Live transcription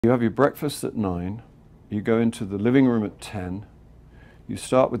You have your breakfast at 9, you go into the living room at 10, you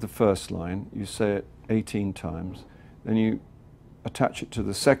start with the first line, you say it 18 times, then you attach it to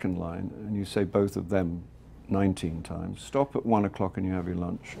the second line and you say both of them 19 times. Stop at 1 o'clock and you have your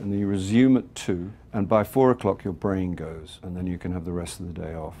lunch, and then you resume at 2, and by 4 o'clock your brain goes, and then you can have the rest of the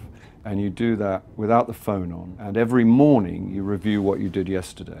day off. And you do that without the phone on, and every morning you review what you did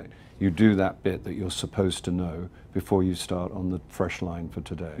yesterday. You do that bit that you're supposed to know before you start on the fresh line for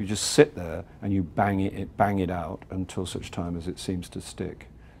today. You just sit there and you bang it out until such time as it seems to stick.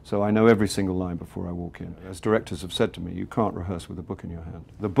 So I know every single line before I walk in. As directors have said to me, you can't rehearse with a book in your hand.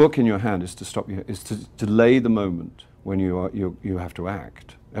 The book in your hand is to stop you, is to delay the moment when you have to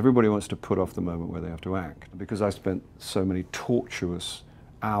act. Everybody wants to put off the moment where they have to act. Because I spent so many tortuous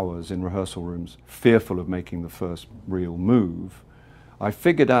hours in rehearsal rooms, fearful of making the first real move, I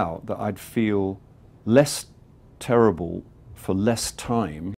figured out that I'd feel less terrible for less time